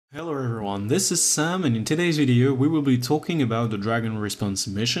Hello everyone, this is Sam, and in today's video we will be talking about the Dragon Response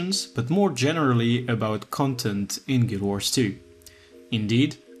missions, but more generally about content in Guild Wars 2.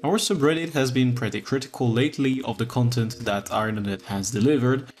 Indeed, our subreddit has been pretty critical lately of the content that ArenaNet has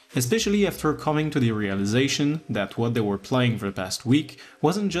delivered, especially after coming to the realization that what they were playing for the past week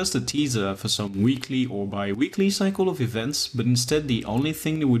wasn't just a teaser for some weekly or bi-weekly cycle of events, but instead the only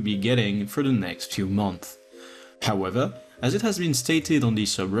thing they would be getting for the next few months. However, as it has been stated on the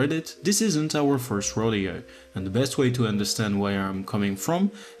subreddit, this isn't our first rodeo, and the best way to understand where I'm coming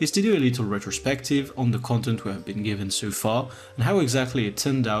from is to do a little retrospective on the content we have been given so far, and how exactly it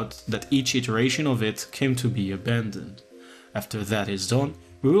turned out that each iteration of it came to be abandoned. After that is done,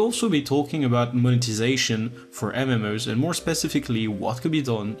 we will also be talking about monetization for MMOs and more specifically what could be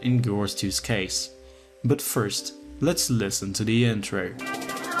done in Guild Wars 2's case. But first, let's listen to the intro.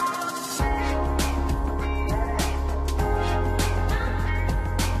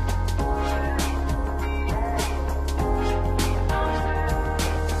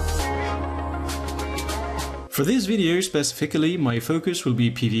 For this video specifically, my focus will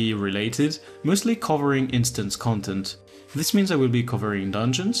be PvE related, mostly covering instance content. This means I will be covering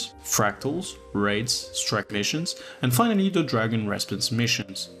dungeons, fractals, raids, strike missions, and finally the Dragon Response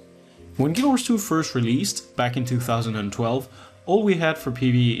missions. When Guild Wars 2 first released, back in 2012, all we had for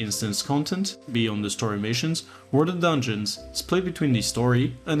PvE instance content, beyond the story missions, were the dungeons, split between the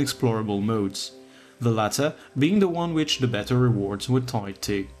story and explorable modes, the latter being the one which the better rewards were tied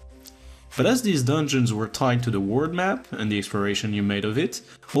to. But as these dungeons were tied to the world map and the exploration you made of it,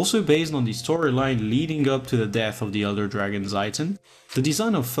 also based on the storyline leading up to the death of the Elder Dragon's item, the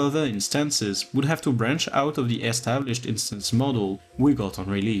design of further instances would have to branch out of the established instance model we got on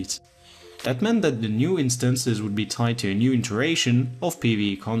release. That meant that the new instances would be tied to a new iteration of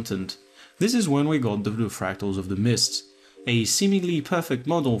PvE content. This is when we got the Fractals of the Mist, a seemingly perfect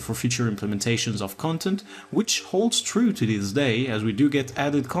model for future implementations of content, which holds true to this day as we do get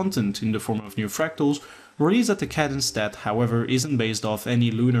added content in the form of new fractals, released at a cadence that, however, isn't based off any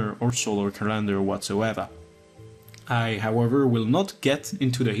lunar or solar calendar whatsoever. I, however, will not get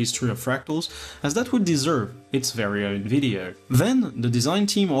into the history of fractals, as that would deserve its very own video. Then, the design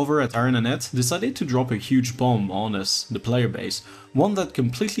team over at ArenaNet decided to drop a huge bomb on us, the player base, one that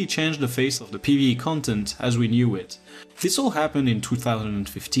completely changed the face of the PvE content as we knew it. This all happened in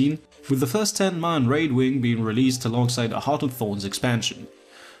 2015, with the first 10-man raid wing being released alongside a Heart of Thorns expansion.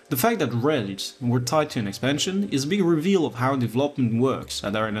 The fact that raids were tied to an expansion is a big reveal of how development works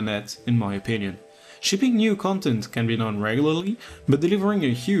at ArenaNet, in my opinion. Shipping new content can be done regularly, but delivering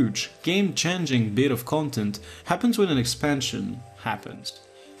a huge, game-changing bit of content happens when an expansion happens.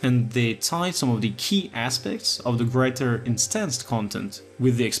 And they tie some of the key aspects of the greater instanced content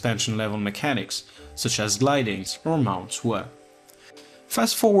with the expansion level mechanics, such as glidings or mounts were.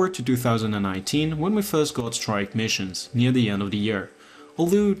 Fast forward to 2019, when we first got strike missions, near the end of the year.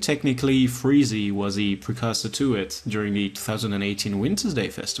 Although technically Freezy was a precursor to it during the 2018 Winter's Day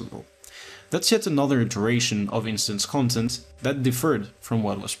Festival. That's yet another iteration of instance content that differed from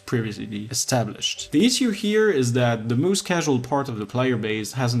what was previously established. The issue here is that the most casual part of the player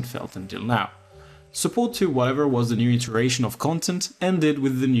base hasn't felt until now. Support to whatever was the new iteration of content ended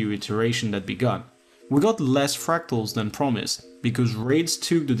with the new iteration that begun. We got less fractals than promised, because raids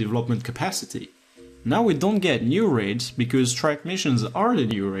took the development capacity. Now we don't get new raids because strike missions are the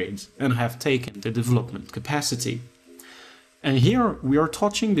new raids and have taken the development capacity. And here we are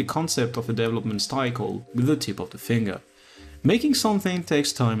touching the concept of a development cycle with the tip of the finger. Making something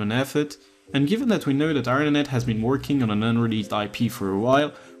takes time and effort, and given that we know that ArenaNet has been working on an unreleased IP for a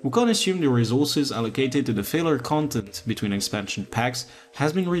while, we can't assume the resources allocated to the filler content between expansion packs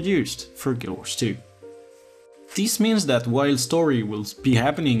has been reduced for Guild Wars 2. This means that while story will be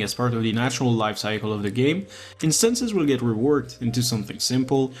happening as part of the natural life cycle of the game, instances will get reworked into something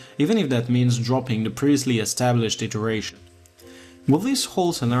simple, even if that means dropping the previously established iteration. With this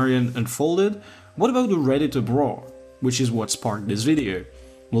whole scenario unfolded, what about the Reddit brawl, which is what sparked this video?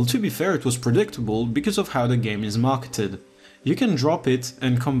 Well, to be fair, it was predictable because of how the game is marketed. You can drop it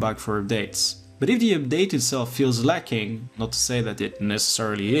and come back for updates. But if the update itself feels lacking, not to say that it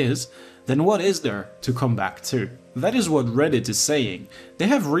necessarily is, then what is there to come back to? That is what Reddit is saying. They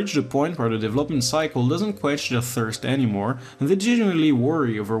have reached a point where the development cycle doesn't quench their thirst anymore, and they genuinely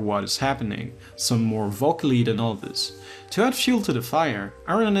worry over what is happening, some more vocally than others. To add fuel to the fire,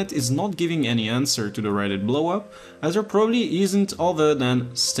 ArenaNet is not giving any answer to the Reddit blowup, as there probably isn't other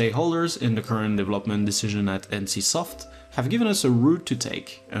than stakeholders in the current development decision at NCSoft have given us a route to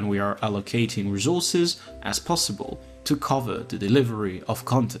take, and we are allocating resources as possible to cover the delivery of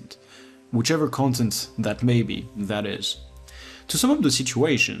content. Whichever content that may be, that is. To sum up the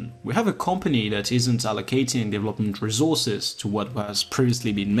situation, we have a company that isn't allocating development resources to what has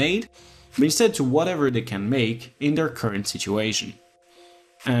previously been made, but instead to whatever they can make in their current situation.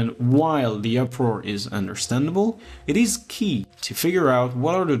 And while the uproar is understandable, it is key to figure out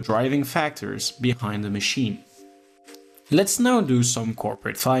what are the driving factors behind the machine. Let's now do some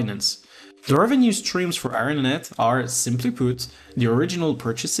corporate finance. The revenue streams for ArenaNet are, simply put, the original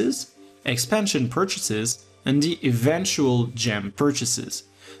purchases, expansion purchases, and the eventual gem purchases.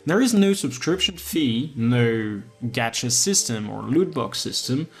 There is no subscription fee, no gacha system or loot box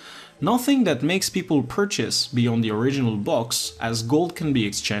system, nothing that makes people purchase beyond the original box, as gold can be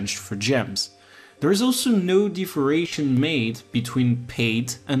exchanged for gems. There is also no differentiation made between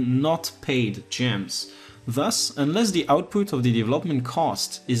paid and not paid gems. Thus, unless the output of the development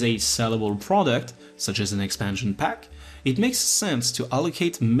cost is a sellable product, such as an expansion pack, it makes sense to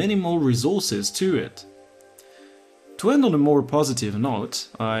allocate minimal resources to it. To end on a more positive note,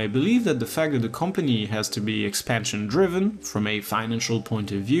 I believe that the fact that the company has to be expansion driven, from a financial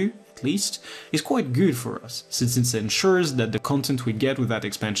point of view at least, is quite good for us, since it ensures that the content we get with that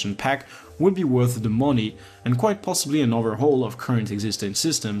expansion pack will be worth the money, and quite possibly an overhaul of current existing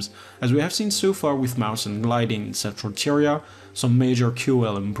systems, as we have seen so far with mouse and gliding in Central Terraria, some major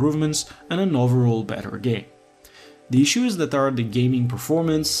QoL improvements, and an overall better game. The issues that are the gaming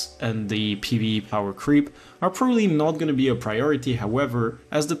performance and the PvE power creep are probably not going to be a priority, however,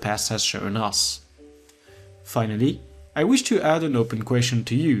 as the past has shown us. Finally, I wish to add an open question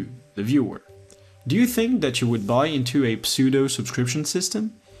to you, the viewer. Do you think that you would buy into a pseudo subscription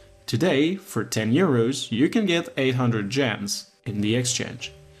system? Today, for 10 euros, you can get 800 gems in the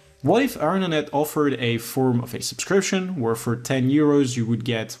exchange. What if ArenaNet offered a form of a subscription where for 10 euros you would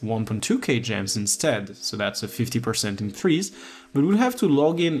get 1.2k gems instead, so that's a 50% increase, but would have to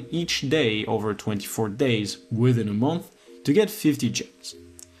log in each day over 24 days within a month to get 50 gems.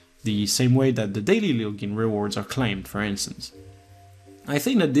 The same way that the daily login rewards are claimed, for instance. I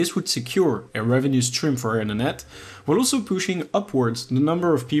think that this would secure a revenue stream for ArenaNet, while also pushing upwards the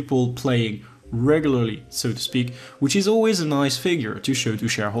number of people playing regularly, so to speak, which is always a nice figure to show to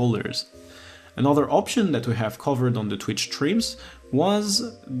shareholders. Another option that we have covered on the Twitch streams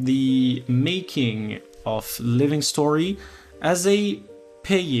was the making of Living Story as a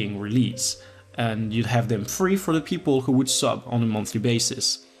paying release, and you'd have them free for the people who would sub on a monthly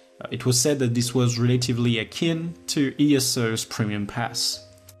basis. It was said that this was relatively akin to ESO's Premium Pass.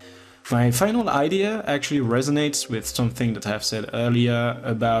 My final idea actually resonates with something that I've said earlier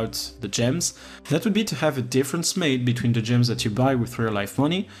about the gems. That would be to have a difference made between the gems that you buy with real life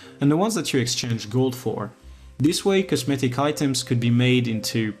money and the ones that you exchange gold for. This way, cosmetic items could be made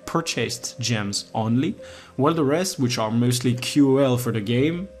into purchased gems only, while the rest, which are mostly QoL for the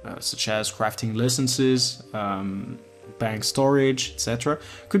game, such as crafting licenses, bank storage, etc.,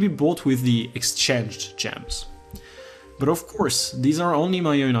 could be bought with the exchanged gems. But of course, these are only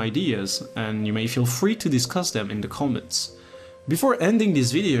my own ideas, and you may feel free to discuss them in the comments. Before ending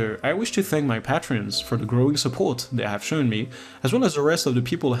this video, I wish to thank my patrons for the growing support they have shown me, as well as the rest of the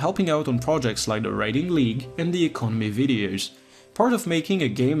people helping out on projects like the Raiding League and the economy videos. Part of making a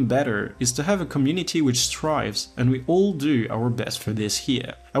game better is to have a community which strives, and we all do our best for this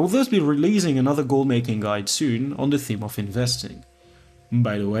here. I will thus be releasing another gold making guide soon on the theme of investing.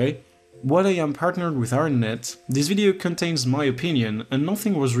 By the way, while I am partnered with ArenaNet, this video contains my opinion and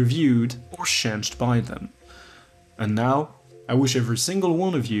nothing was reviewed or changed by them. And now, I wish every single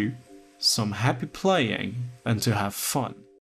one of you some happy playing and to have fun.